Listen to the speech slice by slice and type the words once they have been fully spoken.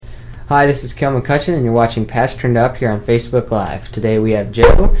Hi, this is Kel McCutcheon, and you're watching Patch Turned Up here on Facebook Live. Today we have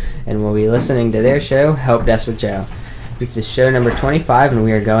Joe, and we'll be listening to their show, Help Desk with Joe. This is show number 25, and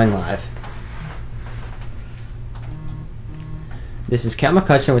we are going live. This is Kel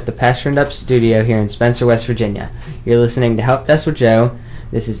McCutcheon with the Patch Turned Up studio here in Spencer, West Virginia. You're listening to Help Desk with Joe.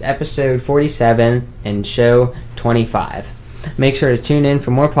 This is episode 47 and show 25. Make sure to tune in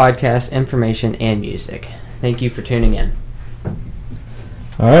for more podcasts, information, and music. Thank you for tuning in.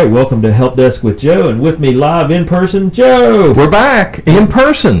 All right, welcome to Help Desk with Joe, and with me live in person, Joe. We're back in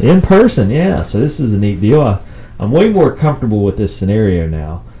person. In person, yeah. So this is a neat deal. I'm way more comfortable with this scenario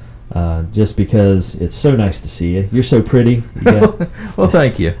now, just because it's so nice to see you. You're so pretty. Well,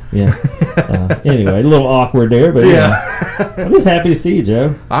 thank you. Yeah. Anyway, a little awkward there, but yeah. I'm just happy to see you,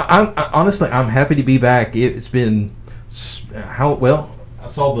 Joe. I'm honestly, I'm happy to be back. It's been I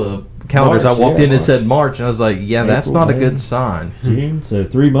saw the calendars. March, I walked in and March. it said March, and I was like, yeah, that's April, not a May, good sign. June, so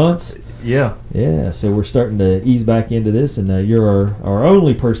 3 months. Yeah. Yeah, so we're starting to ease back into this, and you're our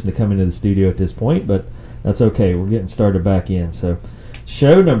only person to come into the studio at this point, but that's okay. We're getting started back in. So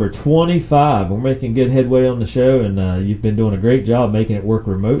show number 25. We're making good headway on the show, and you've been doing a great job making it work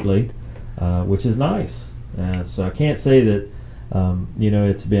remotely, which is nice. So I can't say that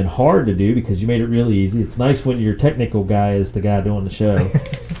it's been hard to do because you made it really easy. It's nice when your technical guy is the guy doing the show.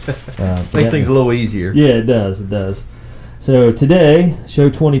 Makes things a little easier. Yeah, it does. It does. So today, show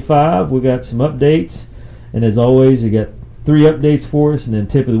 25, we got some updates, and as always, we got 3 updates for us, and then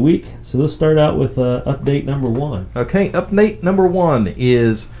tip of the week. So let's start out with update number 1. Okay, update number 1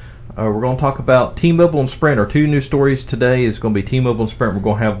 is we're going to talk about T-Mobile and Sprint. Our 2 news stories today is going to be T-Mobile and Sprint. We're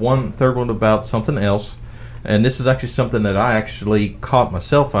going to have one third one about something else. And this is actually something that I actually caught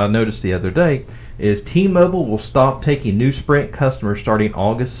myself. I noticed the other day is T-Mobile will stop taking new Sprint customers starting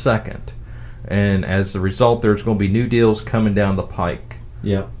August 2nd. And as a result, there's going to be new deals coming down the pike.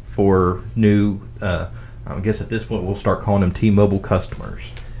 Yep. For new, I guess at this point we'll start calling them T-Mobile customers.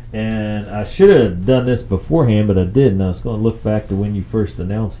 And I should have done this beforehand, but I didn't. I was going to look back to when you first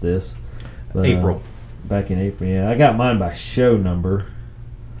announced this. But, April. Back in April, yeah. I got mine by show number.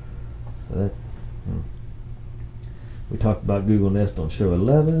 So that, we talked about Google Nest on show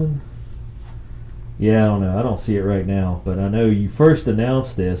 11. Yeah, I don't know. I don't see it right now. But I know you first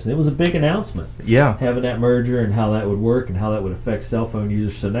announced this, and it was a big announcement. Yeah. Having that merger and how that would work and how that would affect cell phone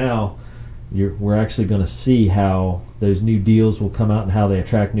users. So now we're actually going to see how those new deals will come out and how they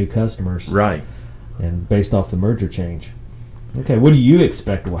attract new customers. Right. And based off the merger change. Okay, what do you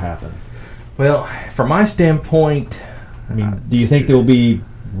expect will happen? Well, from my standpoint, I mean, do you think there will be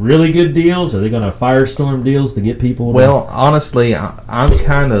really good deals? Are they going to firestorm deals to get people? Well, honestly, I'm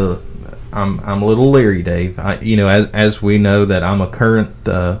a little leery, Dave. As we know that I'm a current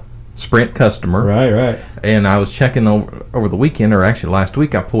Sprint customer. Right. And I was checking over the weekend, or actually last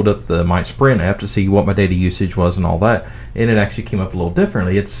week, I pulled up my Sprint app to see what my data usage was and all that, and it actually came up a little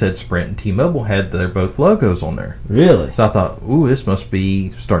differently. It said Sprint and T-Mobile had their both logos on there. Really? So I thought, ooh, this must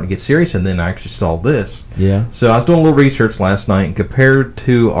be starting to get serious, and then I actually saw this. Yeah. So I was doing a little research last night, and compared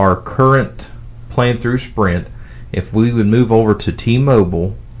to our current plan through Sprint, if we would move over to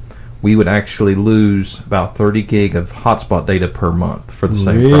T-Mobile, we would actually lose about 30 gig of hotspot data per month for the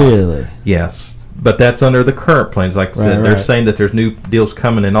same price. Really? Yes. But that's under the current plans. Like I said, they're saying that there's new deals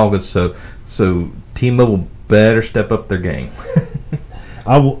coming in August, so T-Mobile better step up their game.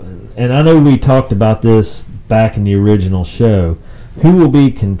 And I know we talked about this back in the original show. Who will be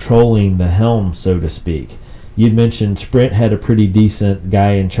controlling the helm, so to speak? You'd mentioned Sprint had a pretty decent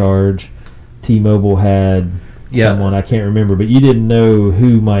guy in charge. T-Mobile had someone I can't remember, but you didn't know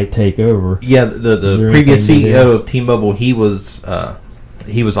who might take over. Yeah, the previous CEO of T-Mobile, he was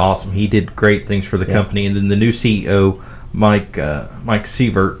awesome. He did great things for the company, and then the new CEO, Mike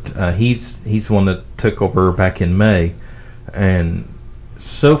Sievert, he's the one that took over back in May. And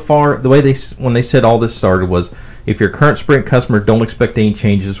so far, the way when they said all this started was, if you're a current Sprint customer, don't expect any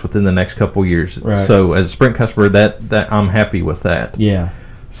changes within the next couple years. Right. So as a Sprint customer, that I'm happy with that. Yeah.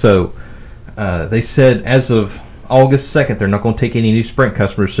 So they said as of August 2nd, they're not going to take any new Sprint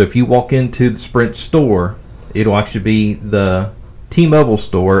customers. So if you walk into the Sprint store, it'll actually be the T-Mobile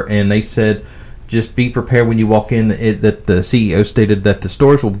store, and they said just be prepared when you walk in that the CEO stated that the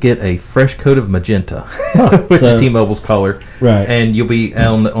stores will get a fresh coat of magenta, which is T-Mobile's color. Right. And you'll be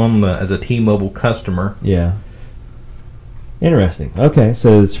on as a T-Mobile customer. Yeah. Interesting. Okay,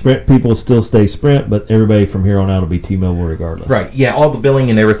 so the Sprint people still stay Sprint, but everybody from here on out will be T-Mobile regardless. Right. Yeah, all the billing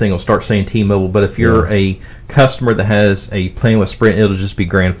and everything will start saying T-Mobile, but if you're a customer that has a plan with Sprint, it'll just be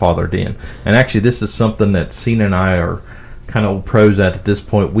grandfathered in. And actually, this is something that Cena and I are kind of old pros at this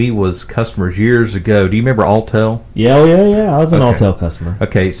point. We was customers years ago. Do you remember Alltel? Yeah, I was an Alltel customer.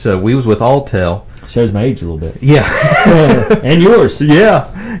 Okay, so we was with Alltel. Shows my age a little bit. Yeah. And yours.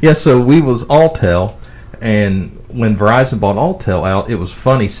 Yeah, so we was Alltel, and when Verizon bought Alltel out, it was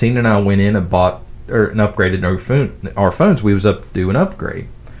funny. Cena and I went in and upgraded our phones. We was up to do an upgrade.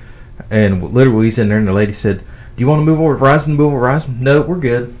 And literally we was in there, and the lady said, "Do you want to move over to Verizon? No, we're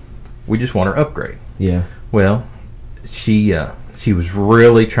good. We just want our upgrade." Yeah. Well, she was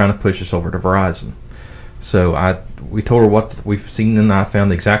really trying to push us over to Verizon. So we told her what we've seen, and I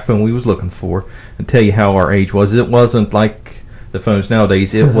found the exact phone we was looking for, and tell you how our age was. It wasn't like the phones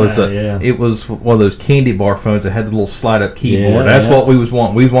nowadays. It was it was one of those candy bar phones that had the little slide up keyboard. Yeah, That's what we was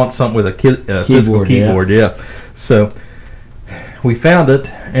wanting. We want something with a physical keyboard. Yeah. So we found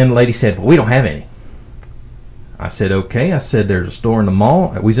it, and the lady said, "Well, we don't have any." I said, "Okay." I said, "There's a store in the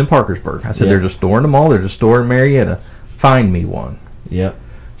mall." We was in Parkersburg. I said, "There's a store in the mall. There's a store in Marietta. Find me one." Yep.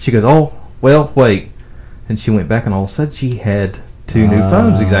 She goes, "Oh, well, wait." And she went back, and all of a sudden she had 2 new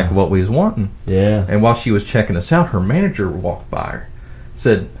phones, exactly what we was wanting. Yeah. And while she was checking us out, her manager walked by her,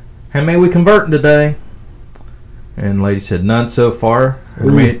 said, "How many we converting today?" And the lady said, "None so far." And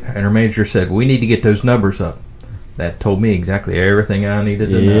her manager said, "We need to get those numbers up." That told me exactly everything I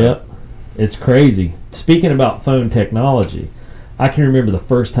needed to know. Yep. It's crazy. Speaking about phone technology, I can remember the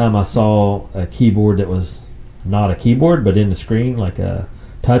first time I saw a keyboard that was not a keyboard, but in the screen, like a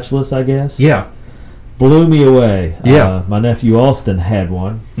touchless, I guess. Yeah. Blew me away. Yeah. My nephew Alston had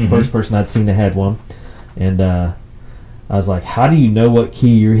one. First person I'd seen that had one. And I was like, how do you know what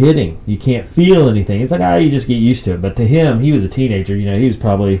key you're hitting? You can't feel anything. It's like, you just get used to it. But to him, he was a teenager. He was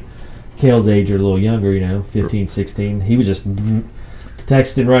probably Kale's age or a little younger, 15, 16. He was just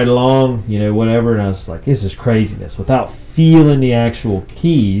texting right along, whatever. And I was just like, this is craziness without feeling the actual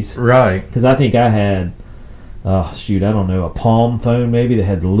keys. Right. Because I think I had, I don't know, a Palm phone maybe that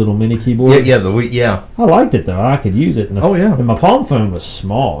had the little mini keyboard. Yeah. I liked it though. I could use it. And my Palm phone was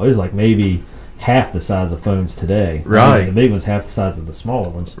small. It was like maybe half the size of phones today. Right. The big one's half the size of the smaller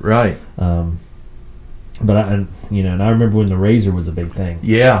ones. Right. But and I remember when the Razor was a big thing.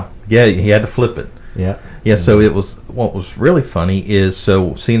 Yeah. Yeah. You had to flip it. Yeah. Yeah. So it was. What was really funny is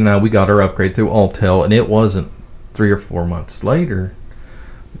Cena and I, we got our upgrade through Alltel, and it wasn't 3 or 4 months later.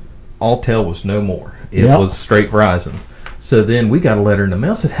 Alltel was no more. It was straight Verizon. So then we got a letter in the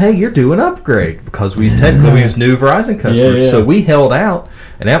mail that said, "Hey, you're due an upgrade," because we technically was new Verizon customers. So we held out,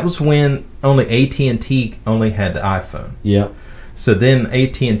 and that was when only AT&T only had the iPhone. Yeah. So then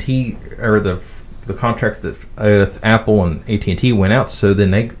AT&T, or the contract that Apple and AT&T went out. So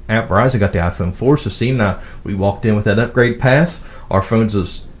then Verizon got the iPhone 4. So Steve and I, we walked in with that upgrade pass. Our phones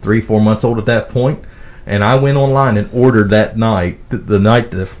was 3-4 months old at that point. And I went online and ordered that night,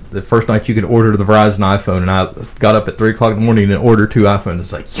 the first night you could order the Verizon iPhone, and I got up at 3 o'clock in the morning and ordered 2 iPhones.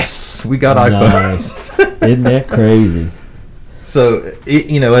 It's like, yes, we got iPhones. Nice. Isn't that crazy? So,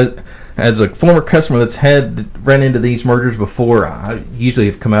 as a former customer that's ran into these mergers before, I usually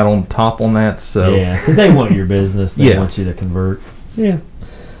have come out on top on that. So yeah, because they want your business. They want you to convert. Yeah.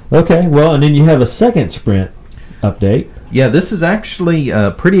 Okay, well, and then you have a second Sprint update. Yeah, this is actually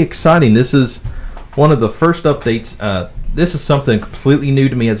pretty exciting. This is one of the first updates. This is something completely new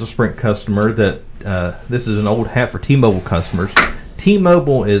to me as a Sprint customer. That this is an old hat for T-Mobile customers.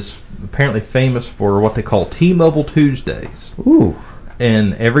 T-Mobile is apparently famous for what they call T-Mobile Tuesdays. Ooh.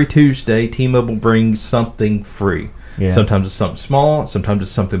 And every Tuesday, T-Mobile brings something free. Yeah. Sometimes it's something small, sometimes it's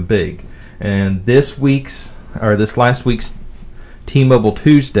something big. And this last week's T-Mobile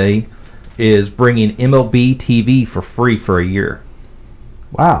Tuesday is bringing MLB TV for free for a year.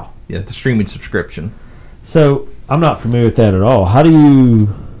 Wow. Yeah, the streaming subscription. So I'm not familiar with that at all. How do you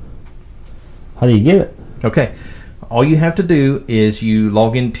get it? Okay, all you have to do is you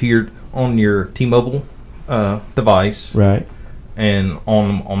log into your T-Mobile device. Right. And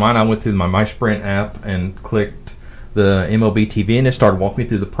on mine, I went through my Sprint app and clicked the MLB TV, and it started walking me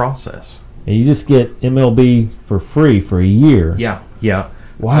through the process. And you just get MLB for free for a year. Yeah.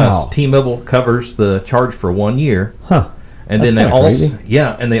 Wow. T-Mobile covers the charge for 1 year. Huh. And that's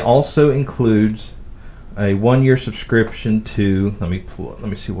then they also includes a 1 year subscription to. Let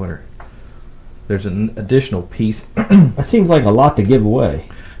me see there's an additional piece. That seems like a lot to give away.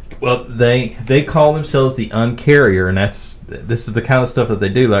 Well, they call themselves the Uncarrier, and this is the kind of stuff that they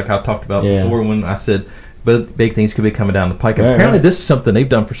do. Like I talked about before when I said, but big things could be coming down the pike. And apparently, this is something they've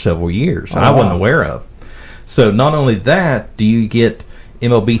done for several years. I wasn't aware of. So not only that, do you get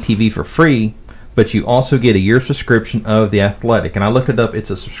MLB TV for free, but you also get a year subscription of The Athletic. And I looked it up. It's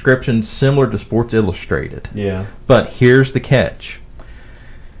a subscription similar to Sports Illustrated. Yeah. But here's the catch.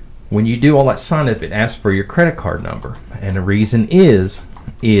 when you do all that sign up, it asks for your credit card number, and the reason is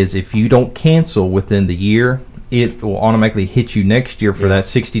if you don't cancel within the year, it will automatically hit you next year for that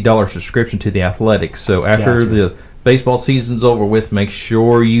 $60 subscription to the Athletics. So after the baseball season's over with, make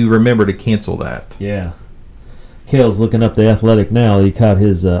sure you remember to cancel that. Yeah. Kale's looking up the Athletic now. He caught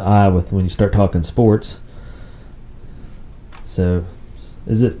his eye with when you start talking sports. So,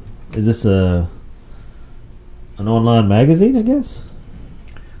 is this an online magazine, I guess?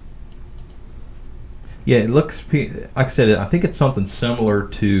 Yeah, it looks, like I said, I think it's something similar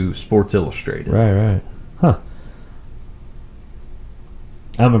to Sports Illustrated. Right. Huh.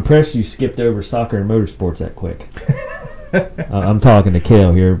 I'm impressed you skipped over soccer and motorsports that quick. I'm talking to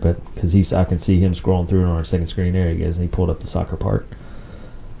Kale here, but because I can see him scrolling through it on our second screen. There he goes, and he pulled up the soccer part.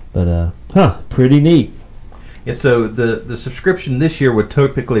 But pretty neat. Yeah, so the subscription this year would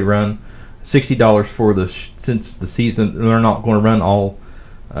typically run $60 for since the season. They're not going to run all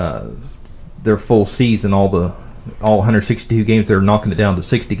their full season, all 162 games. They're knocking it down to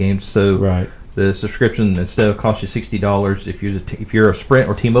 60 games. So right. The subscription instead of cost you $60, if you're a Sprint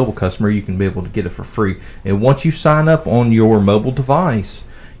or T-Mobile customer, you can be able to get it for free. And once you sign up on your mobile device,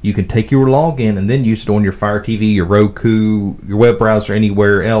 you can take your login and then use it on your Fire TV, your Roku, your web browser,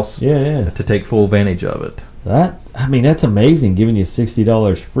 anywhere else to take full advantage of it. That's amazing, giving you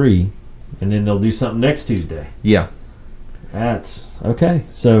 $60 free, and then they'll do something next Tuesday. Yeah. That's okay.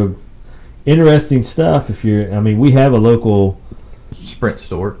 So interesting stuff. We have a local Sprint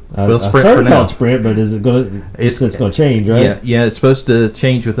store. Sprint for now. Sprint, but is it going to? It's going to change, right? Yeah. It's supposed to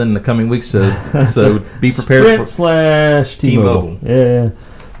change within the coming weeks. So be prepared. Sprint / T-Mobile. Yeah,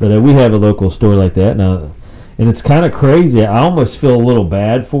 but we have a local store like that now, and it's kind of crazy. I almost feel a little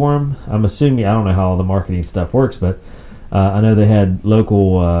bad for them. I'm assuming I don't know how all the marketing stuff works, but I know they had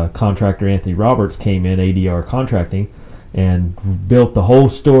local contractor Anthony Roberts came in, ADR Contracting, and built the whole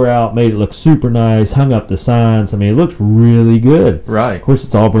store out, made it look super nice, hung up the signs. It looks really good. Right. Of course,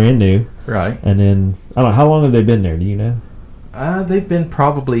 it's all brand new. Right. And then, I don't know, how long have they been there? Do you know? They've been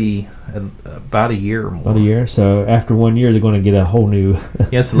probably about a year or more. About a year. So after 1 year, they're going to get a whole new.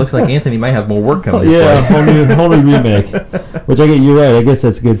 Yes, it looks like Anthony may have more work coming. Yeah, whole new remake. Which you're right. I guess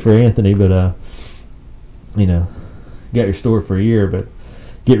that's good for Anthony, but you got your store for a year, but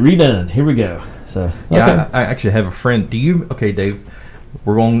get redone. Here we go. So yeah, I actually have a friend. Okay, Dave?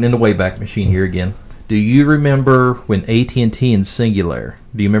 We're going in the Wayback Machine here again. Do you remember when AT&T and Singular?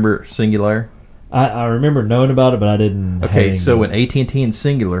 Do you remember Singular? I remember knowing about it, but I didn't. Okay, so when AT&T and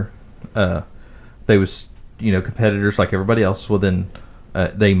Singular, they was competitors like everybody else. Well, then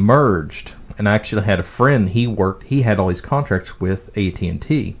they merged, and I actually had a friend. He had all these contracts with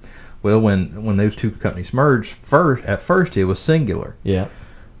AT&T. Well, when those two companies merged, at first it was Singular. Yeah.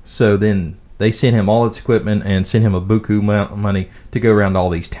 So then they sent him all its equipment and sent him a buku amount of money to go around all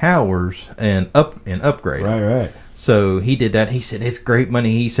these towers and upgrade. Right. So he did that. He said, it's great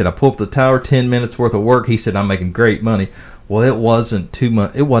money. He said, I pulled up the tower, 10 minutes worth of work. He said, I'm making great money. Well, it wasn't 2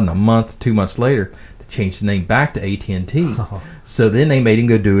 months. It wasn't a month, 2 months later. They changed the name back to AT&T. Oh. So then they made him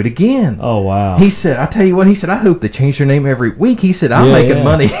go do it again. Oh, wow. He said, I tell you what, he said, I hope they change their name every week. He said, I'm making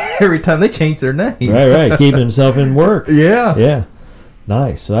money every time they change their name. Right. Keeping himself in work. Yeah.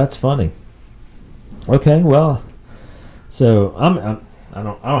 Nice. So that's funny. Okay, well, so I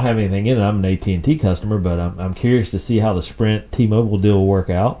don't have anything in it. I'm an AT&T customer, but I'm curious to see how the Sprint T-Mobile deal will work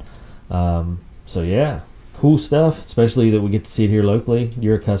out. So yeah, cool stuff. Especially that we get to see it here locally.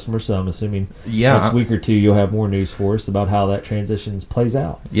 You're a customer, so I'm assuming next week or two you'll have more news for us about how that transition plays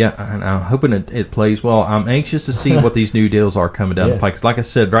out. Yeah, and I'm hoping it plays well. I'm anxious to see what these new deals are coming down the pike. 'Cause like I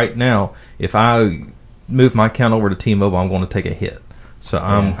said, right now, if I move my account over to T-Mobile, I'm going to take a hit. So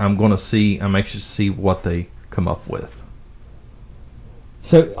I'm anxious to see what they come up with.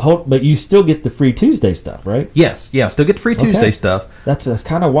 So, but you still get the free Tuesday stuff, right? Yes, still get the free Tuesday stuff. That's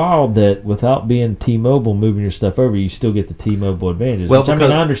kind of wild that without being T-Mobile moving your stuff over, you still get the T-Mobile advantages. Well, which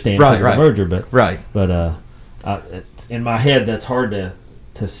I understand because of the merger, but it's, in my head that's hard to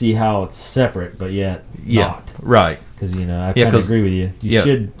see how it's separate, but yet not. Right. Because I kind of agree with you. You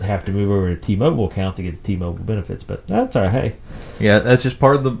should have to move over to T-Mobile account to get the T-Mobile benefits, but that's all right. Hey. Yeah, that's just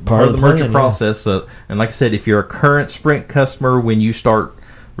part of the merger process. And like I said, if you're a current Sprint customer, when you start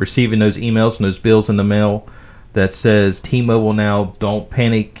receiving those emails and those bills in the mail that says T-Mobile now, don't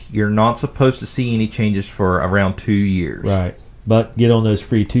panic. You're not supposed to see any changes for around 2 years. Right. But get on those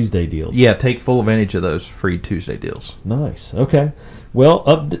free Tuesday deals. Yeah, take full advantage of those free Tuesday deals. Nice. Okay. Well,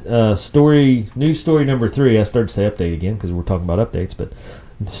 news story number 3. I started to say update again because we're talking about updates, but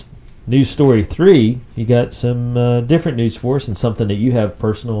news story 3, you got some different news for us and something that you have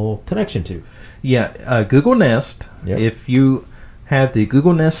personal connection to. Yeah, Google Nest. Yep. If you have the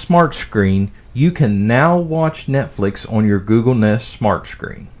Google Nest Smart Screen, you can now watch Netflix on your Google Nest Smart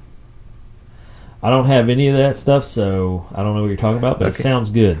Screen. I don't have any of that stuff, so I don't know what you're talking about, but it sounds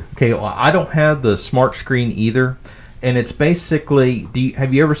good. Okay, well, I don't have the Smart Screen either, and it's basically,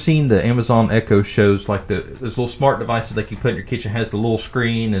 have you ever seen the Amazon Echo shows, like those little smart devices that you put in your kitchen, has the little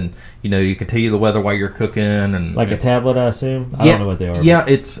screen, and you can tell you the weather while you're cooking, and like a tablet, I assume. I don't know what they are. Yeah,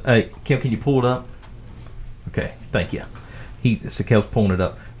 it's Kim. Can you pull it up? Okay, thank you. Kel's pulling it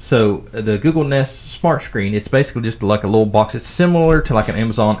up. So the Google Nest Smart Screen, it's basically just like a little box. It's similar to like an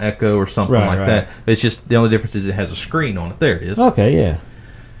Amazon Echo or something that. It's just the only difference is it has a screen on it. There it is. Okay, yeah.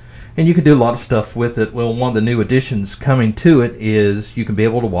 And you can do a lot of stuff with it. Well, one of the new additions coming to it is you can be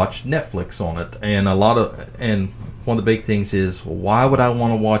able to watch Netflix on it. And one of the big things is, why would I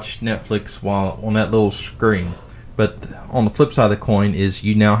want to watch Netflix while on that little screen? But on the flip side of the coin is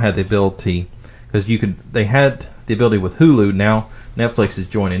you now have the ability, because they had the ability with Hulu. Now Netflix is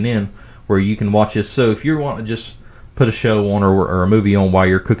joining in where you can watch this. So if you want to just put a show on or a movie on while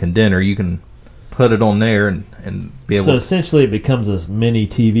you're cooking dinner, you can put it on there and be able. So essentially, it becomes a mini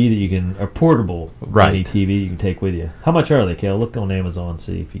TV that you can, a portable mini TV you can take with you. How much are they, Kel? Look on Amazon and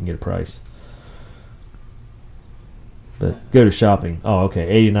see if you can get a price. But go to shopping. Oh,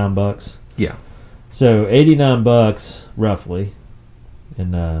 okay, $89. Yeah. So $89 roughly,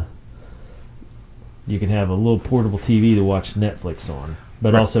 and you can have a little portable TV to watch Netflix on,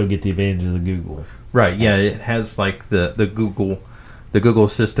 but also get the advantage of the Google. Right. Yeah. It has like the Google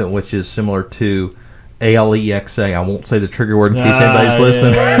Assistant, which is similar to Alexa. I won't say the trigger word in case anybody's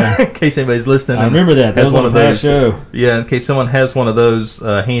listening. Yeah. In case anybody's listening. I remember that. That was on a past show. Yeah. In case someone has one of those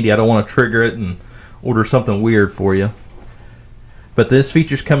handy, I don't want to trigger it and order something weird for you. But this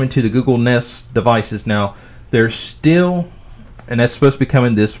feature's coming to the Google Nest devices now. There's still, and that's supposed to be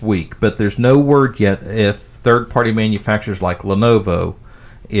coming this week, but there's no word yet if third-party manufacturers like Lenovo,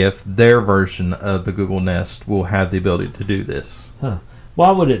 if their version of the Google Nest will have the ability to do this. Huh.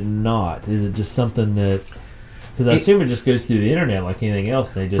 Why would it not? Is it just something that... Because I assume it just goes through the internet like anything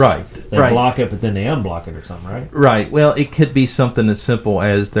else. They just block it, but then they unblock it or something, right? Right. Well, it could be something as simple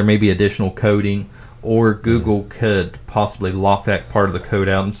as there may be additional coding, or Google could possibly lock that part of the code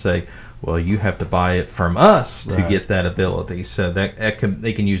out and say, well, you have to buy it from us to get that ability. So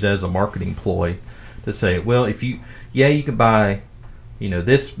they can use that as a marketing ploy to say, well, if you can buy,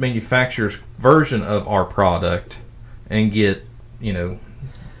 this manufacturer's version of our product and get, this,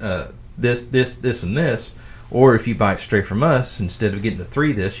 and this, or if you buy it straight from us, instead of getting the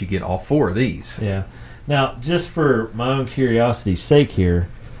 3 this, you get all 4 of these. Yeah. Now, just for my own curiosity's sake here,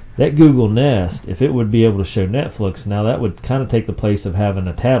 that Google Nest, if it would be able to show Netflix, now that would kind of take the place of having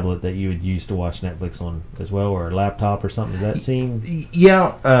a tablet that you would use to watch Netflix on as well, or a laptop or something. Does that seem?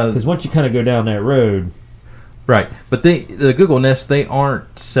 Yeah. Because once you kind of go down that road. Right. But the Google Nest, they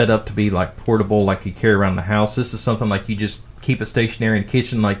aren't set up to be like portable like you carry around the house. This is something like you just keep it stationary in the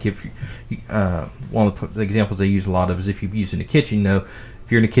kitchen. Like if one of the examples they use a lot of is if you use in the kitchen, if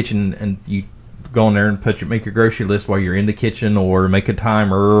you're in the kitchen and you go in there and make your grocery list while you're in the kitchen, or make a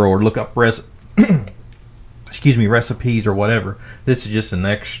timer, or look up recipes or whatever. This is just an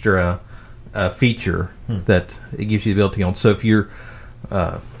extra feature that it gives you the ability on. So if you're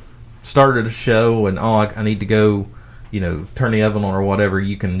started a show and I need to go, turn the oven on or whatever,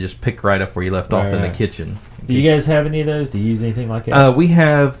 you can just pick right up where you left off in the kitchen. Do you guys have any of those? Do you use anything like that? We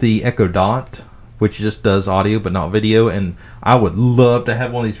have the Echo Dot, which just does audio but not video, and I would love to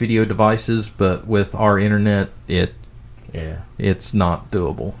have one of these video devices, but with our internet, it's not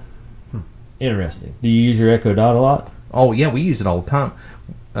doable. Interesting. Do you use your Echo Dot a lot? Oh yeah, we use it all the time.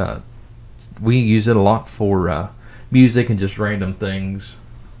 We use it a lot for music and just random things.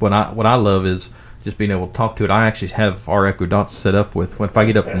 What I love is just being able to talk to it. I actually have our Echo Dots set up with if I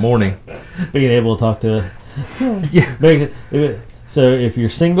get up in the morning, being able to talk to it. Yeah. So if you're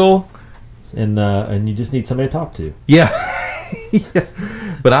single and you just need somebody to talk to. Yeah. Yeah.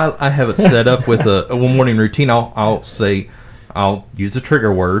 But I have it set up with a one morning routine. I'll use a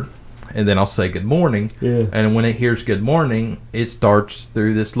trigger word, and then I'll say good morning. Yeah. And when it hears good morning, it starts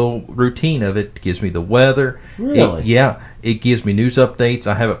through this little routine of it. It gives me the weather. Really? It gives me news updates.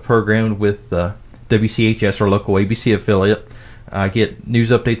 I have it programmed with WCHS, our local ABC affiliate. I get news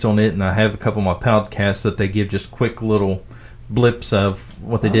updates on it, and I have a couple of my podcasts that they give just quick little blips of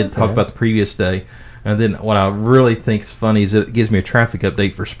what they did talk about the previous day. And then what I really think is funny is it gives me a traffic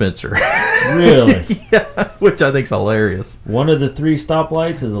update for Spencer. Really? Yeah, which I think is hilarious. One of the 3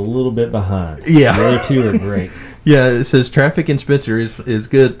 stoplights is a little bit behind. Yeah. The other 2 are great. Yeah, it says traffic in Spencer is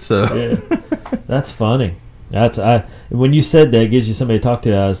good, so. Yeah. That's funny. When you said that, it gives you somebody to talk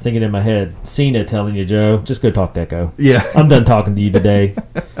to. I was thinking in my head, Cena telling you, Joe, just go talk to Echo. Yeah. I'm done talking to you today.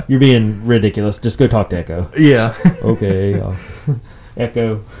 You're being ridiculous. Just go talk to Echo. Yeah. Okay.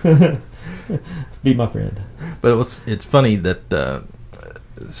 Echo, be my friend. But it's funny that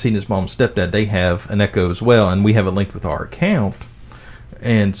Cena's mom and stepdad, they have an Echo as well, and we have it linked with our account.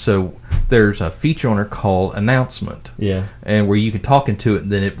 And so there's a feature on there called Announcement. Yeah. And where you can talk into it,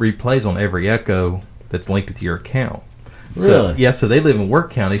 and then it replays on every Echo that's linked with your account. Really? So they live in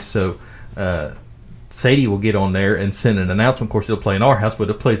Work County, so Sadie will get on there and send an announcement. Of course, it'll play in our house, but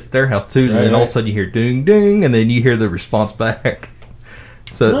it plays at their house too. And then all of a sudden you hear ding, ding, and then you hear the response back.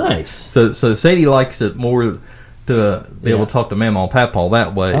 So nice. So Sadie likes it more to be able to talk to Mama and Papa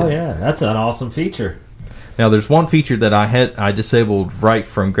that way. Oh, yeah. That's an awesome feature. Now, there's one feature that I disabled right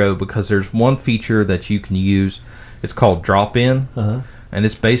from go, because there's one feature that you can use. It's called drop-in, and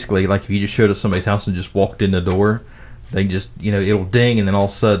it's basically like if you just showed up somebody's house and just walked in the door, they just, it'll ding, and then all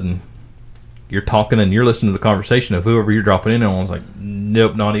of a sudden you're talking and you're listening to the conversation of whoever you're dropping in on. I was like,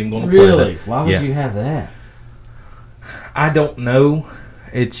 nope, not even going to play that. Really? Why would you have that? I don't know.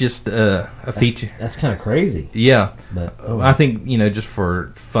 It's just a feature. That's kind of crazy. Yeah. But, I think, just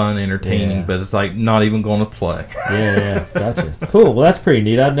for fun, entertaining, but it's like not even going to play. Yeah, gotcha. Cool. Well, that's pretty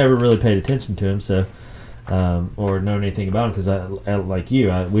neat. I've never really paid attention to him, so or known anything about him, because I like you,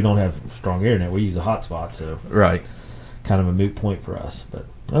 we don't have strong internet. We use a hotspot, so right. Kind of a moot point for us. But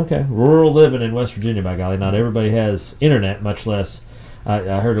okay, rural living in West Virginia, by golly. Not everybody has internet, much less.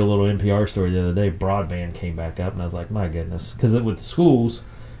 I heard a little NPR story the other day. Broadband came back up, and I was like, my goodness. Because with the schools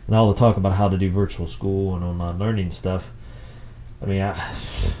and all the talk about how to do virtual school and online learning stuff, I mean,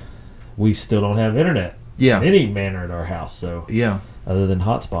 we still don't have internet in any manner at our house. So other than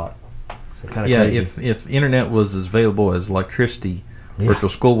hotspot. So kind of crazy. If internet was as available as electricity, virtual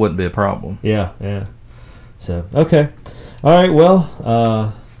school wouldn't be a problem. Yeah. So, okay. All right,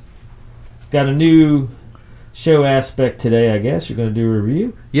 well, got a new show aspect today, I guess. You're going to do a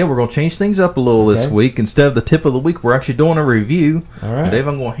review? Yeah, we're going to change things up a little this week. Instead of the tip of the week, we're actually doing a review. All right. Dave,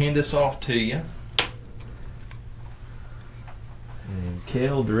 I'm going to hand this off to you. And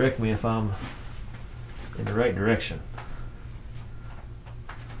Kel, direct me if I'm in the right direction.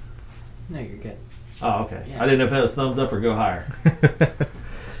 No, you're good. Oh, okay. Yeah. I didn't know if that was thumbs up or go higher.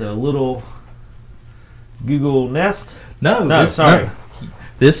 So, little Google Nest? No, sorry. No.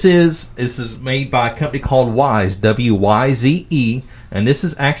 This is made by a company called Wyze, W-Y-Z-E, and this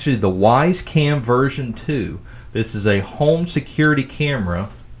is actually the Wyze Cam version 2. This is a home security camera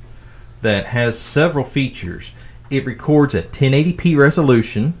that has several features. It records at 1080p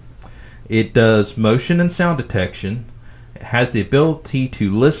resolution. It does motion and sound detection. It has the ability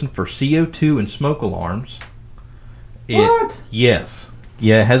to listen for CO2 and smoke alarms. What? Yes.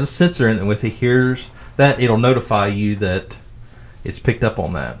 Yeah, it has a sensor in it, and if it hears that, it'll notify you that it's picked up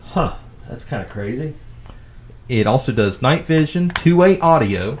on that. Huh. That's kind of crazy. It also does night vision, two-way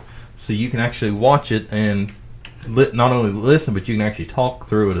audio, so you can actually watch it and not only listen, but you can actually talk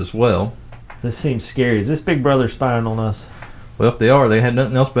through it as well. This seems scary. Is this Big Brother spying on us? Well, if they are, they had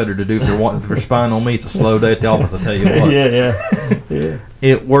nothing else better to do. If they're spying on me, it's a slow day at the office, I'll tell you what. Yeah.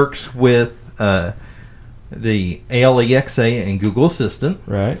 It works with the Alexa and Google Assistant.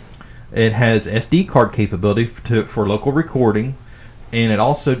 Right. It has SD card capability for local recording. And it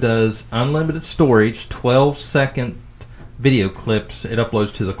also does unlimited storage, 12-second video clips. It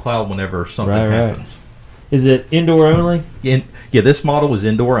uploads to the cloud whenever something happens. Is it indoor only? Yeah, this model is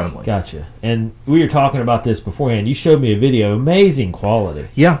indoor only. Gotcha. And we were talking about this beforehand. You showed me a video. Amazing quality.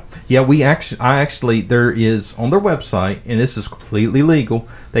 Yeah. There is on their website, and this is completely legal,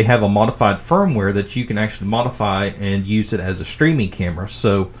 they have a modified firmware that you can actually modify and use it as a streaming camera.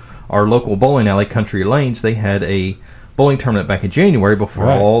 So our local bowling alley, Country Lanes, they had a bowling tournament back in January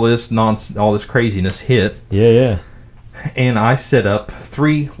before all this craziness hit. Yeah. And I set up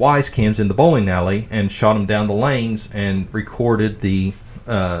 3 Wyze cams in the bowling alley and shot them down the lanes and recorded the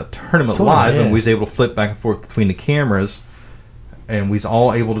tournament live. And we was able to flip back and forth between the cameras, and we was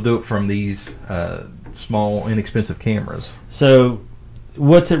all able to do it from these small, inexpensive cameras. So,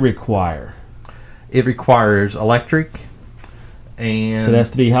 what's it require? It requires electric. And so it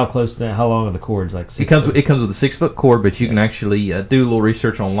has to be how long are the cords? Like 6 it comes with a 6-foot cord, but you can actually do a little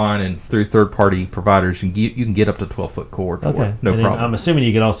research online and through third-party providers, and you can get up to 12-foot cord. No problem. I'm assuming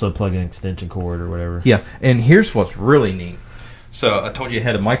you could also plug an extension cord or whatever. Yeah, and here's what's really neat. So I told you it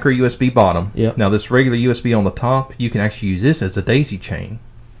had a micro USB bottom. Yep. Now this regular USB on the top, you can actually use this as a daisy chain.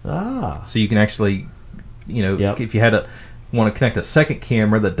 Ah. So you can actually, if you want to connect a second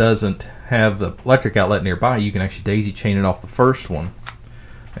camera that doesn't have the electric outlet nearby, you can actually daisy chain it off the first one.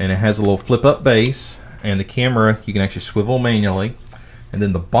 And it has a little flip-up base, and the camera you can actually swivel manually, and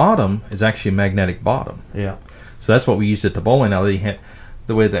then the bottom is actually a magnetic bottom. Yeah. So that's what we used at the bowling alley.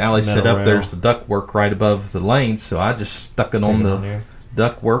 The way the alley's set up, rail. there's the ductwork right above the lanes, so I just stuck it on the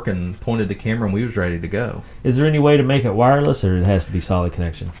ductwork and pointed the camera, and we was ready to go. Is there any way to make it wireless, or it has to be solid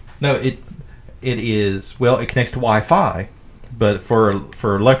connection? No, it is, well, it connects to Wi-Fi, but for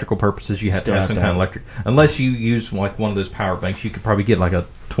electrical purposes, you have to have some kind of electric. Unless you use like one of those power banks, you could probably get like a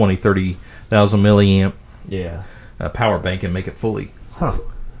 30,000 milliamp power bank and make it fully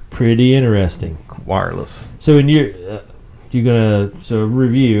pretty interesting. Wireless. So in your you're gonna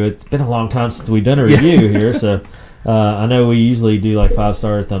review. It's been a long time since we've done a review here, so I know we usually do like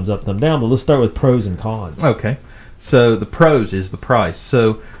 5-star, thumbs up, thumb down, but let's start with pros and cons. Okay, so the pros is the price.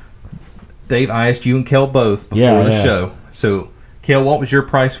 So Dave, I asked you and Kel both before the show. So Kel, what was your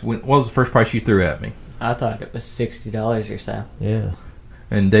price? What was the first price you threw at me? I thought it was $60 or so. Yeah.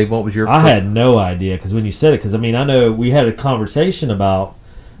 And Dave, what was your? I had no idea because when you said it, because I mean I know we had a conversation about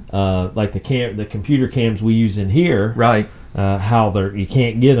like the computer cams we use in here, right? How you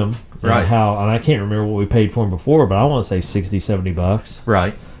can't get them, right? And I can't remember what we paid for them before, but I want to say $60-$70,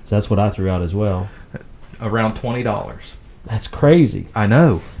 right? So that's what I threw out as well. Around $20. That's crazy. I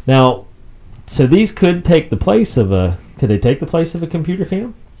know. Now, so these could take the place of a. Could they take the place of a computer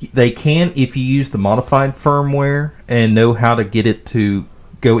cam? They can if you use the modified firmware and know how to get it to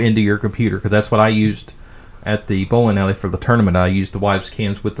go into your computer, because that's what I used at the bowling alley for the tournament. I used the Wyze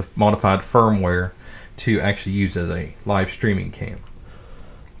cams with the modified firmware to actually use as a live streaming cam.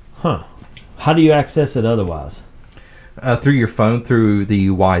 Huh. How do you access it otherwise? Through your phone, through the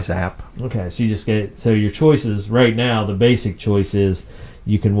Wyze app. Okay, so you just get it. So your choices right now, the basic choice is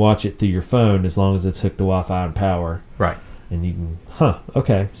you can watch it through your phone as long as it's hooked to Wi-Fi and power. Right. And you can,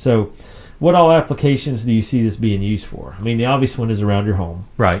 okay. So what all applications do you see this being used for? I mean, the obvious one is around your home.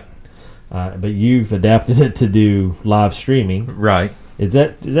 Right. But you've adapted it to do live streaming. Right. Is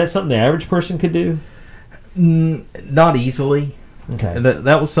that something the average person could do? Not easily. Okay.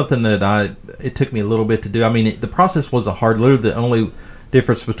 That was something that it took me a little bit to do. I mean, the process wasn't hard. Literally, the only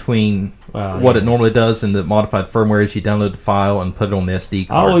difference between what it normally does and the modified firmware is you download the file and put it on the SD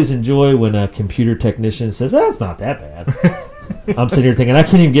card. I always enjoy when a computer technician says, "That's not that bad." I'm sitting here thinking, I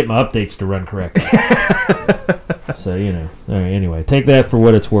can't even get my updates to run correctly. So, all right, anyway, take that for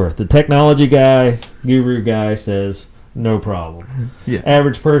what it's worth. The technology guy, guru guy says, no problem. Yeah.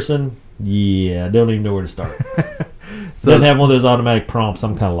 Average person, don't even know where to start. Doesn't have one of those automatic prompts,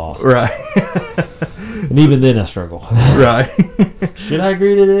 I'm kind of lost. Right. And even then I struggle. Right. Should I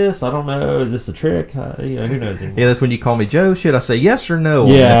agree to this? I don't know. Is this a trick? Who knows anymore. Yeah, that's when you call me Joe. Should I say yes or no?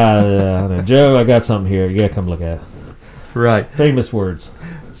 Yeah, I know. Joe, I got something here. You got to come look at it. Right. Famous words.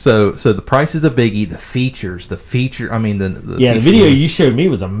 So the price is a biggie. The features. I mean, the video you showed me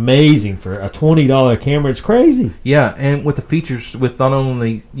was amazing for a $20 camera. It's crazy. Yeah, and with the features, with not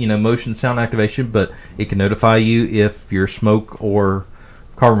only motion sound activation, but it can notify you if your smoke or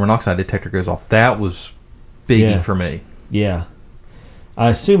carbon monoxide detector goes off. That was biggie for me. Yeah. I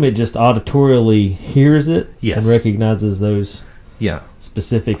assume it just auditorially hears it and recognizes those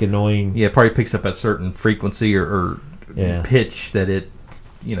specific annoying... Yeah, it probably picks up a certain frequency or pitch that it,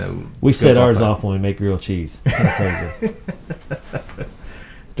 we set ours off when we make grilled cheese. Kind of crazy.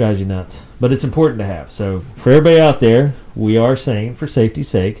 Drives you nuts. But it's important to have. So for everybody out there, we are saying, for safety's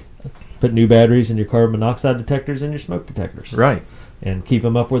sake, put new batteries in your carbon monoxide detectors and your smoke detectors. Right. And keep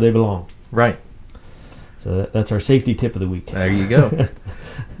them up where they belong. Right. So that's our safety tip of the week. There you go.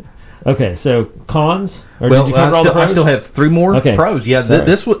 Okay, so cons? Or well, did you cover all the pros? I still have 3 more pros. Yeah,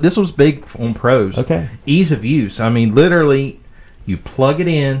 this was big on pros. Okay. Ease of use. I mean, literally, you plug it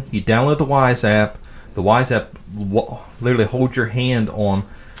in, you download the Wyze app. The Wyze app literally holds your hand on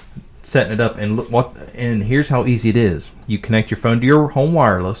setting it up, and here's how easy it is. You connect your phone to your home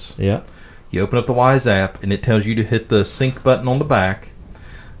wireless. Yeah. You open up the Wyze app, and it tells you to hit the sync button on the back,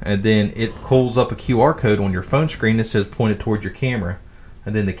 and then it pulls up a QR code on your phone screen that says pointed towards your camera.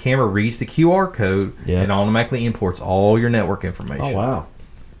 And then the camera reads the QR code and automatically imports all your network information. Oh, wow.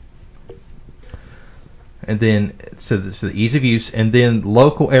 And then, so the ease of use, and then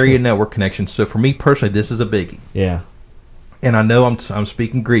local area network connection. So for me personally, this is a biggie. Yeah. And I know I'm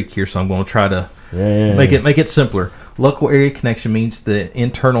speaking Greek here, so I'm going to try to make it simpler. Local area connection means the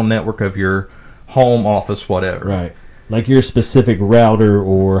internal network of your home, office, whatever. Right. Like your specific router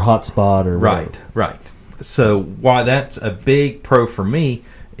or hotspot or whatever. Right. So why that's a big pro for me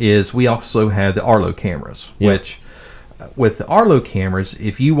is we also have the Arlo cameras, which with the Arlo cameras,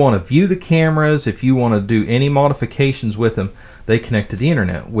 if you want to view the cameras, if you want to do any modifications with them, they connect to the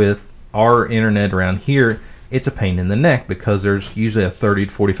internet. With our internet around here, it's a pain in the neck because there's usually a 30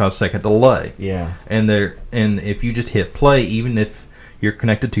 to 45 second delay. Yeah. And if you just hit play, even if you're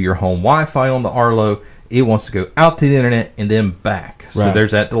connected to your home Wi-Fi on the Arlo, it wants to go out to the internet and then back. So Right.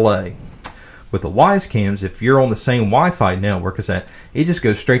 there's that delay. With the Wyze cams, if you're on the same Wi-Fi network as that, it just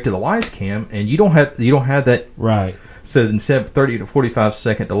goes straight to the Wyze cam, and you don't have that. Right. So instead of 30 to 45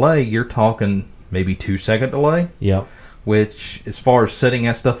 second delay, you're talking maybe 2-second delay. Yep. Which, as far as setting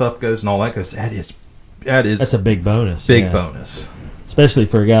that stuff up goes and all that goes, that's a big bonus. big bonus. Especially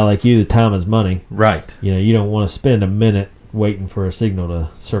for a guy like you, the time is money. Right. You don't want to spend a minute waiting for a signal to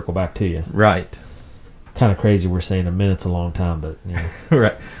circle back to you. Right. Kind of crazy we're saying a minute's a long time, but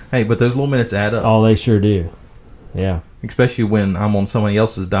Right. Hey, but those little minutes add up. Oh, they sure do. Yeah. Especially when I'm on somebody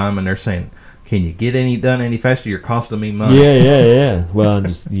else's dime and they're saying, "Can you get done any faster? You're costing me money." Yeah. Well, and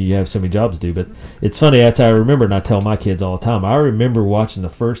just you have so many jobs to do. But it's funny, that's how I remember, and I tell my kids all the time, I remember watching the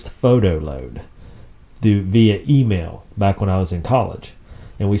first photo load via email back when I was in college.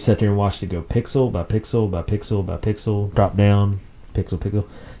 And we sat there and watched it go pixel by pixel by pixel by pixel, drop down, pixel.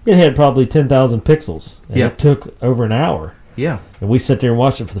 It had probably 10,000 pixels. And Yeah. it took over an hour. Yeah. And we sat there and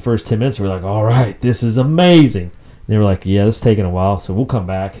watched it for the first 10 minutes. We're like, all right, this is amazing. And they were like, yeah, this is taking a while, so we'll come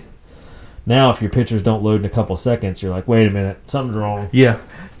back. Now, if your pictures don't load in a couple seconds, you're like, wait a minute, something's wrong. Yeah.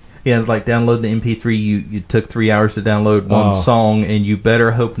 Yeah, it's like downloading the MP3. You took 3 hours to download one song, and you better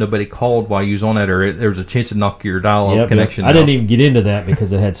hope nobody called while you was on it, or there was a chance to knock your dial-up connection I didn't even get into that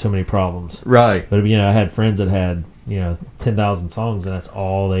because it had so many problems. Right. But, I had friends that had, 10,000 songs, and that's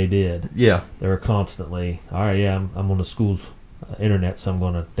all they did. Yeah. They were constantly, all right, yeah, I'm on the school's internet, so I'm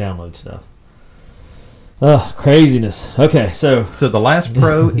going to download stuff. Oh, craziness. Okay, so the last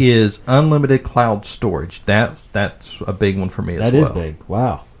pro is unlimited cloud storage. That's a big one for me as well. that is big.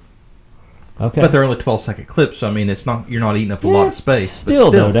 Wow. Okay. But they're only 12-second clips, so I mean, you're not eating up a lot of space. Still,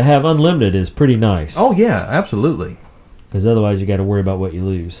 though, to have unlimited is pretty nice. Oh yeah, absolutely. Because otherwise you got to worry about what you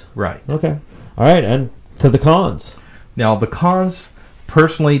lose. Right. Okay. All right, and to the cons. Now the cons,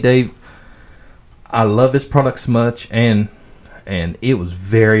 personally, Dave, I love this product so much, and it was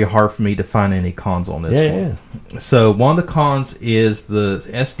very hard for me to find any cons on this one. Yeah. So one of the cons is the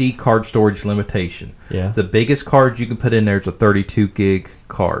SD card storage limitation. Yeah. The biggest card you can put in there is a 32 gig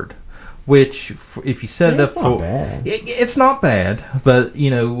card, which if you set it up it's not bad. it's not bad, but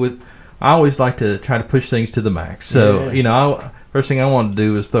I always like to try to push things to the max. So first thing I wanted to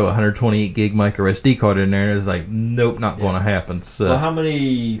do is throw a 128 gig micro SD card in there. It's like, nope, not going to happen. So Well, how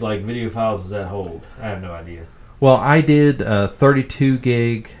many video files does that hold? I have no idea. Well, I did 32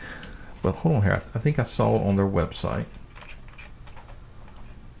 gig. Well, hold on here. I think I saw it on their website.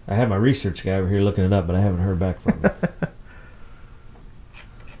 I have my research guy over here looking it up, but I haven't heard back from him.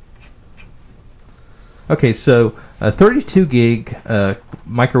 Okay, so a 32 gig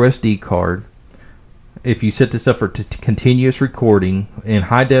micro SD card, if you set this up for continuous recording in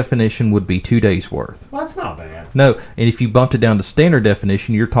high definition, would be 2 days worth. Well, that's not bad. No, and if you bumped it down to standard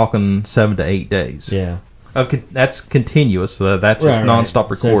definition, you're talking 7 to 8 days. Yeah. That's continuous, so that's just nonstop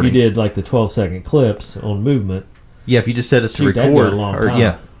recording. So if you did like the 12-second clips on movement. Yeah, if you just set it to Shoot, that'd record, be a long or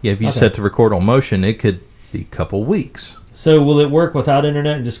time. if you set it to record on motion, it could be a couple weeks. So will it work without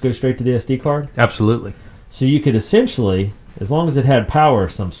internet and just go straight to the SD card? Absolutely. So you could essentially, as long as it had power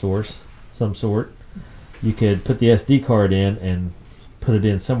of some sort, you could put the SD card in and put it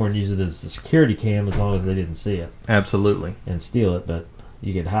in somewhere and use it as a security cam as long as they didn't see it. Absolutely. And steal it, but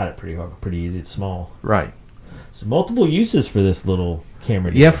you could hide it pretty easy. It's small. Right. So multiple uses for this little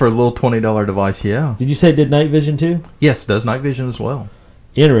camera. Yeah, for a little $20 device, yeah. Did you say it did night vision too? Yes, it does night vision as well.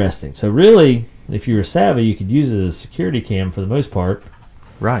 Interesting. So really, if you were savvy, you could use it as a security cam for the most part.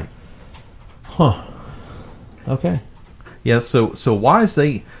 Right. Huh. Okay. Yeah, so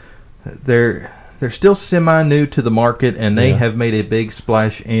Wyze, they're still semi-new to the market, and they have made a big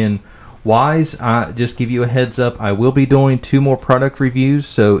splash in Wyze. I just give you a heads up, I will be doing 2 more product reviews,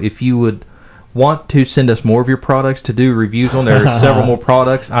 so if you would want to send us more of your products to do reviews on, there are several more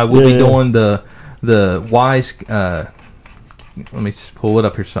products. I will be doing the Wyze. Let me pull it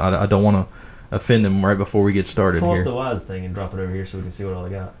up here, so I don't want to offend them right before we get started Pull here. up the Wyze thing and drop it over here so we can see what all they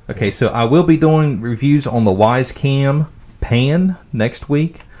got. Okay, so I will be doing reviews on the Wyze Cam Pan next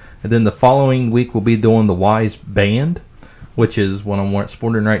week, and then the following week we'll be doing the Wyze Band, which is what I'm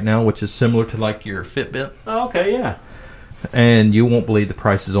sporting right now, which is similar to like your Fitbit. Oh, okay, yeah. And you won't believe the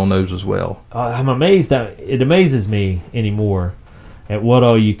prices on those as well. I'm amazed that it amazes me anymore at what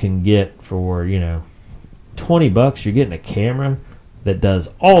all you can get for $20. You're getting a camera that does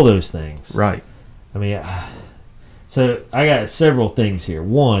all those things. Right. I mean, so I got several things here.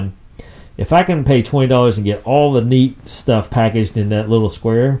 One, if I can pay $20 and get all the neat stuff packaged in that little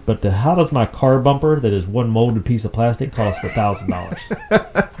square, but how does my car bumper that is one molded piece of plastic cost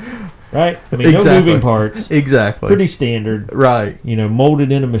 $1,000? Right? I mean, Exactly. no moving parts. Exactly. Pretty standard. Right.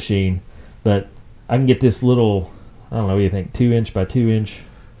 Molded in a machine. But I can get this little, I don't know, what do you think, 2-inch by 2-inch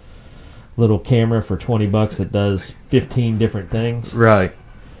little camera for $20 that does 15 different things. Right.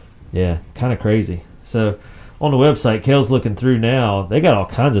 Yeah, kind of crazy. So on the website, Kale's looking through now. They got all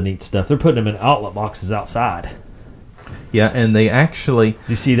kinds of neat stuff. They're putting them in outlet boxes outside. Yeah, and they actually... Do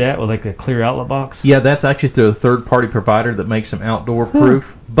you see that with like a clear outlet box? Yeah, that's actually through a third-party provider that makes them outdoor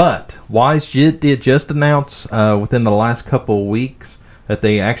proof. But Wyze did just announce within the last couple of weeks that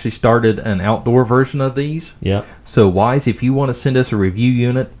they actually started an outdoor version of these. Yep. So Wyze, if you want to send us a review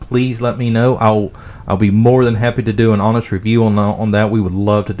unit, please let me know. I'll be more than happy to do an honest review on that. We would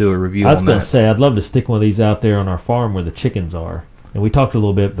love to do a review on that. I was going to say, I'd love to stick one of these out there on our farm where the chickens are. And we talked a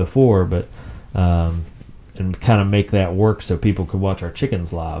little bit before, but and kind of make that work so people could watch our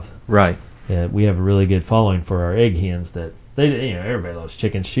chickens live. Right. We have a really good following for our egg hens that everybody loves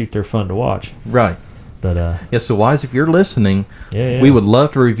chickens. Shoot, they're fun to watch. Right. But yeah, so Wyze, if you're listening, yeah. we would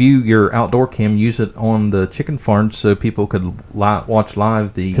love to review your outdoor cam, use it on the chicken farm so people could watch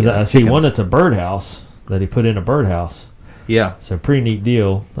live the because I see chickens. one that's a birdhouse that he put in a birdhouse. Yeah. So pretty neat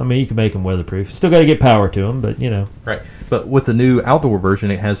deal. I mean, you can make them weatherproof. Still got to get power to them, but Right. But with the new outdoor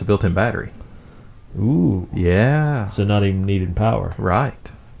version, it has a built-in battery. Ooh. Yeah. So not even needing power. Right.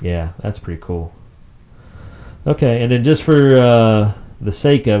 Yeah, that's pretty cool. Okay, and then just for the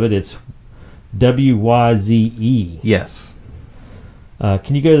sake of it, it's WYZE. Yes.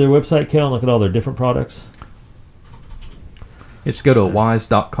 Can you go to their website, Kel, and look at all their different products? Just go to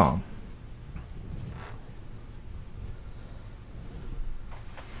Wyze.com.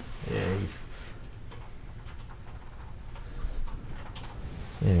 Yeah.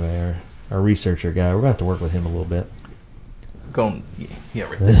 Anyway, our researcher guy, we're going to have to work with him a little bit. Yeah,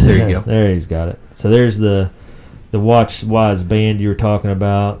 right there. There you go. There he's got it. So there's the Watch Wyze band you were talking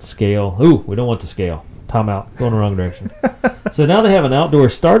about, scale. Ooh, we don't want the scale. Time out. Going the wrong direction. So now they have an outdoor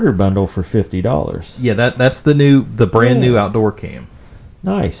starter bundle for $50. Yeah, that's the brand new outdoor cam.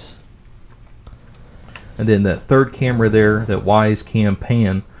 Nice. And then that third camera there, that Wyze Cam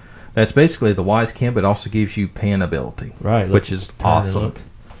Pan, that's basically the Wyze Cam, but also gives you pan ability. Right. Which is awesome. Look.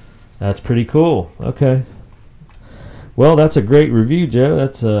 That's pretty cool. Okay. Well, that's a great review, Joe.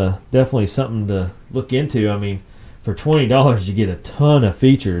 That's definitely something to look into. I mean, for $20, you get a ton of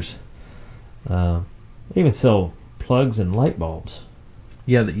features. They even sell plugs and light bulbs.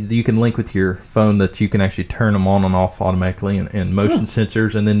 Yeah, you can link with your phone that you can actually turn them on and off automatically, and motion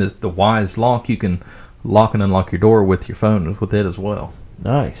sensors. And then the Wyze lock, you can lock and unlock your door with your phone with it as well.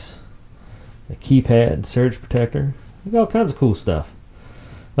 Nice. A keypad, surge protector. You got all kinds of cool stuff.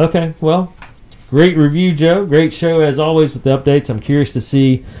 Okay, well, great review, Joe. Great show as always with the updates. I'm curious to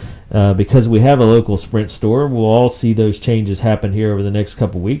see, because we have a local Sprint store, we'll all see those changes happen here over the next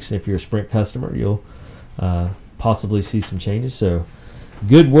couple weeks. If you're a Sprint customer, you'll possibly see some changes. So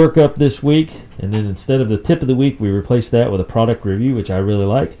good work up this week. And then instead of the tip of the week, we replaced that with a product review, which I really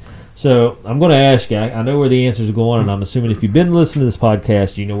like. So I'm going to ask you, I know where the answers are going, and I'm assuming if you've been listening to this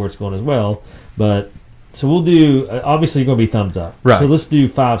podcast, you know where it's going as well. But so we'll do, obviously you're going to be thumbs up. Right. So let's do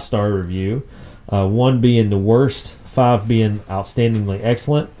 5-star review. 1 being the worst, 5 being outstandingly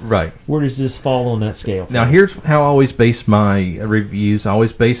excellent. Right. Where does this fall on that scale? Now, here's how I always base my reviews. I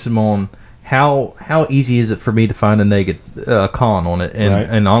always base them on how easy is it for me to find a negative con on it. And Right.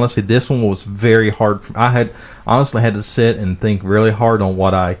 and honestly, this one was very hard. I honestly had to sit and think really hard on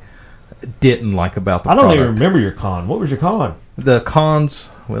what I didn't like about the I don't product. even remember your con. What was your con? The cons,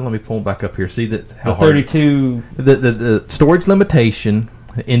 well, let me pull it back up here. See that how The hard 32. the storage limitation,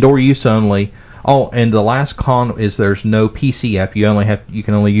 indoor use only. Oh, and the last con is there's no PC app. You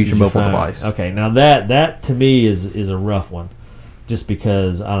can only use your mobile phone. device. Okay, now that to me is a rough one, just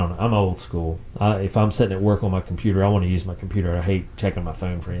because I don't know. I'm old school. If I'm sitting at work on my computer, I want to use my computer. I hate checking my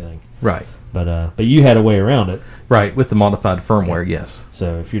phone for anything. Right. But you had a way around it. Right, with the modified firmware, yes.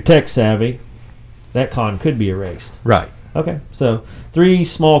 So if you're tech savvy, that con could be erased. Right. Okay, so 3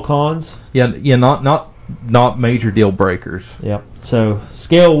 small cons. Yeah, not major deal breakers. Yep. So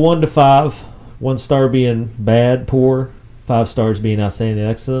scale 1 to 5. 1 star being bad, poor. 5 stars being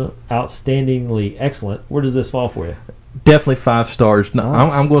outstandingly excellent. Where does this fall for you? Definitely 5 stars. No,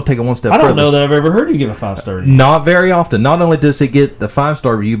 Nice. I'm going to take it one step I further. don't know that I've ever heard you give a 5-star review. Not very often. Not only does it get the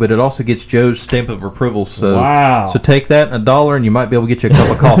 5-star review, but it also gets Joe's stamp of approval. So, Wow. So take that and $1, and you might be able to get you a cup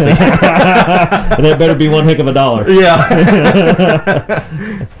of coffee. And that better be one heck of a dollar. Yeah.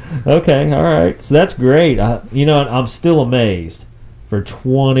 Okay, all right. So that's great. I'm still amazed. for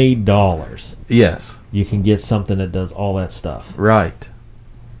 $20, Yes. you can get something that does all that stuff. Right.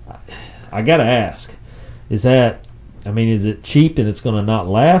 I got to ask, is it cheap and it's going to not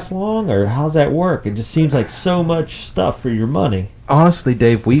last long, or how's that work? It just seems like so much stuff for your money. Honestly,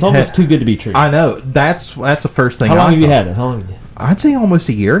 Dave, It's almost too good to be true. I know. That's the first thing. How long have you had it? How long? I'd say almost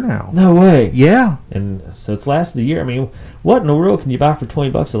a year now. No way. Yeah. And so it's lasted a year. I mean, what in the world can you buy for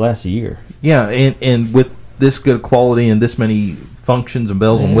 $20 that lasts a year? Yeah, and with this good quality and this many functions and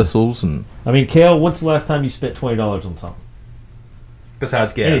bells and whistles and. I mean, Kale, what's the last time you spent $20 on something?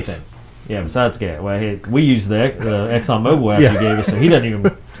 Besides gas. Anything. Yeah, besides gas. Well, hey, we use the Exxon Mobil app you gave us, so he doesn't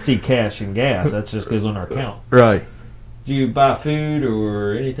even see cash and gas. That just goes on our account. Right. Do you buy food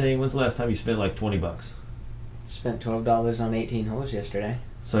or anything? When's the last time you spent like $20? Spent $12 on 18 holes yesterday.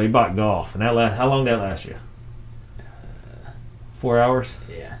 So you bought golf, and how long did that last you? 4 hours?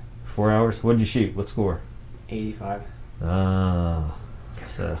 Yeah. 4 hours? What did you shoot? What score? 85.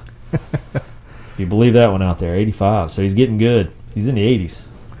 So if you believe that one out there, 85. So he's getting good. He's in the 80s.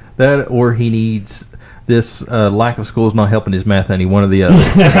 That or he needs this lack of school is not helping his math any, one or the other.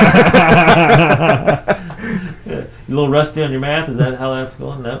 You a little rusty on your math? Is that how that's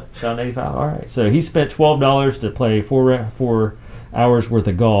going? No, shot an 85. All right. So he spent $12 to play 4 hours worth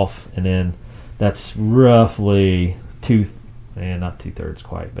of golf, and then that's roughly not 2/3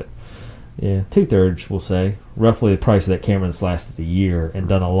 quite, but yeah, 2/3 we'll say, roughly the price of that camera that's lasted a year and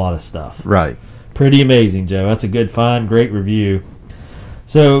done a lot of stuff. Right. Pretty amazing, Joe. That's a good find. Great review.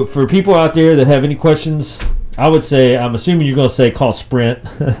 So for people out there that have any questions, I would say, I'm assuming you're going to say call Sprint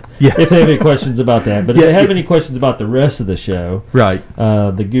Yeah. if they have any questions about that. But if they have any questions about the rest of the show, Right.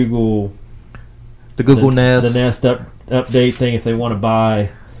 The Google Nest. the Nest update thing, if they want to buy,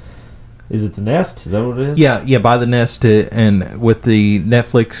 is it the Nest? Is that what it is? Yeah, buy the Nest and with the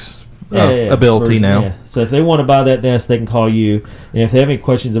Netflix ability version, now. Yeah. So if they want to buy that Nest, they can call you. And if they have any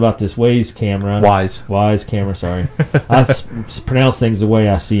questions about this Wyze camera, Wyze camera, sorry, I pronounce things the way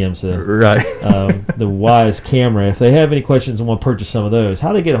I see them. So Right. the Wyze camera. If they have any questions and want to purchase some of those,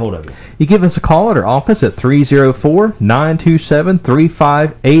 how do they get a hold of you? You give us a call at our office at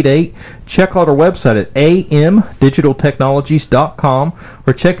 304-927-3588. Check out our website at amdigitaltechnologies.com,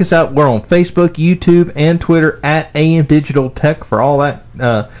 or check us out. We're on Facebook, YouTube, and Twitter at AM Digital Tech for all that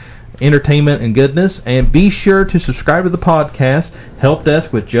entertainment and goodness. And be sure to subscribe to the podcast, Help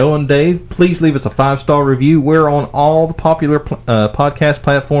Desk with Joe and Dave. Please leave us a 5-star review. We're on all the popular podcast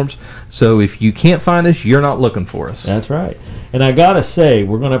platforms, so if you can't find us, you're not looking for us. That's right. And I gotta say,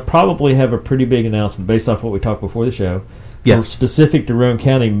 we're going to probably have a pretty big announcement based off what we talked before the show. Yes. Specific to Roane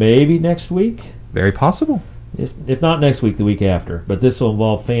County, maybe next week. Very possible. If not next week, the week after. But this will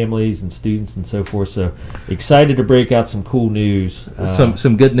involve families and students and so forth. So excited to break out some cool news.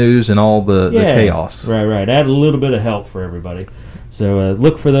 Some good news and all the chaos. Right. Add a little bit of help for everybody. So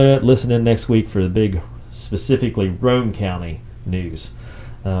look for that. Listen in next week for the big, specifically Roane County news.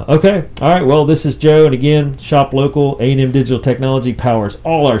 Okay. All right. Well, this is Joe. And again, shop local. A&M Digital Technology powers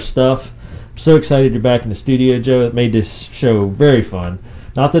all our stuff. I'm so excited you're back in the studio, Joe. It made this show very fun.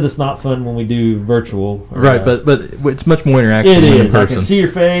 Not that it's not fun when we do virtual. Right, but it's much more interactive it than in is. I person. can see your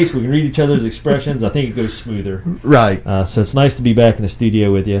face. We can read each other's expressions. I think it goes smoother. Right. So it's nice to be back in the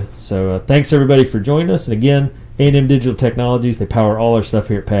studio with you. So thanks, everybody, for joining us. And again, A&M Digital Technologies, they power all our stuff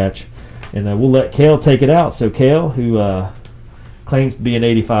here at Patch. And we'll let Cale take it out. So Cale, who claims to be an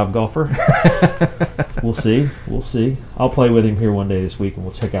 85 golfer, we'll see. I'll play with him here one day this week, and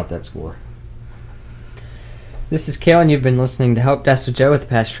we'll check out that score. This is Cale, and you've been listening to Help Desk with Joe with the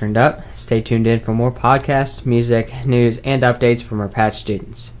Patch Turned Up. Stay tuned in for more podcasts, music, news, and updates from our Patch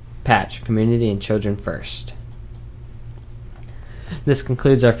students. Patch, community and children first. This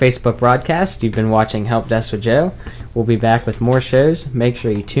concludes our Facebook broadcast. You've been watching Help Desk with Joe. We'll be back with more shows. Make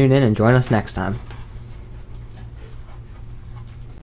sure you tune in and join us next time.